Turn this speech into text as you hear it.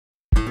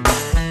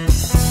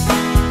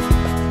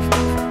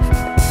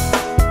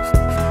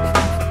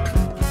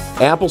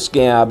Apple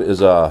scab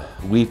is a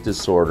leaf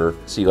disorder.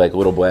 See, like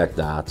little black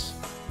dots,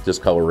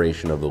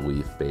 discoloration of the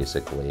leaf,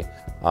 basically.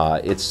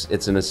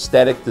 It's an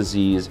aesthetic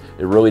disease.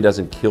 It really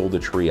doesn't kill the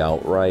tree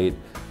outright,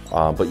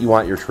 but you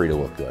want your tree to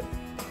look good.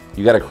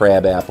 You got a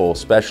crabapple,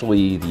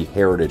 especially the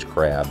heritage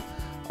crab.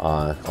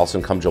 All of a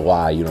sudden, come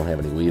July, you don't have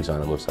any leaves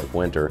on it. It looks like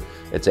winter.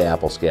 It's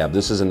apple scab.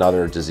 This is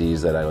another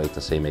disease that I like to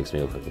say makes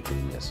me look like a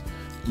genius.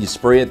 You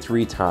spray it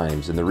 3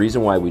 times, and the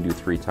reason why we do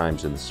 3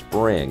 times in the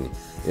spring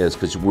is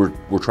because we're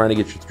trying to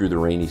get you through the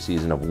rainy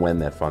season of when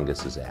that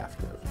fungus is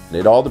active. And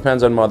it all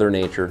depends on Mother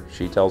Nature.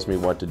 She tells me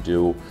what to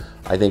do.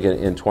 I think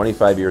in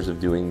 25 years of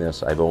doing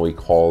this, I've only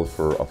called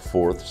for a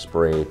 4th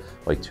spray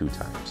like 2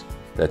 times.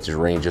 That the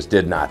rain just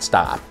did not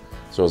stop.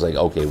 So I was like,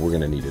 okay, we're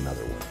gonna need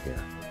another one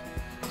here.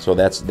 So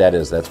that's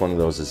one of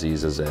those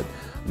diseases that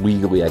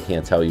legally I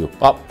can't tell you,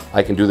 oh,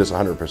 I can do this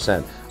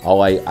 100%.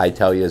 All I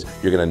tell you is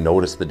you're gonna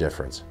notice the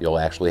difference. You'll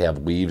actually have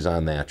leaves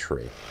on that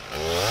tree.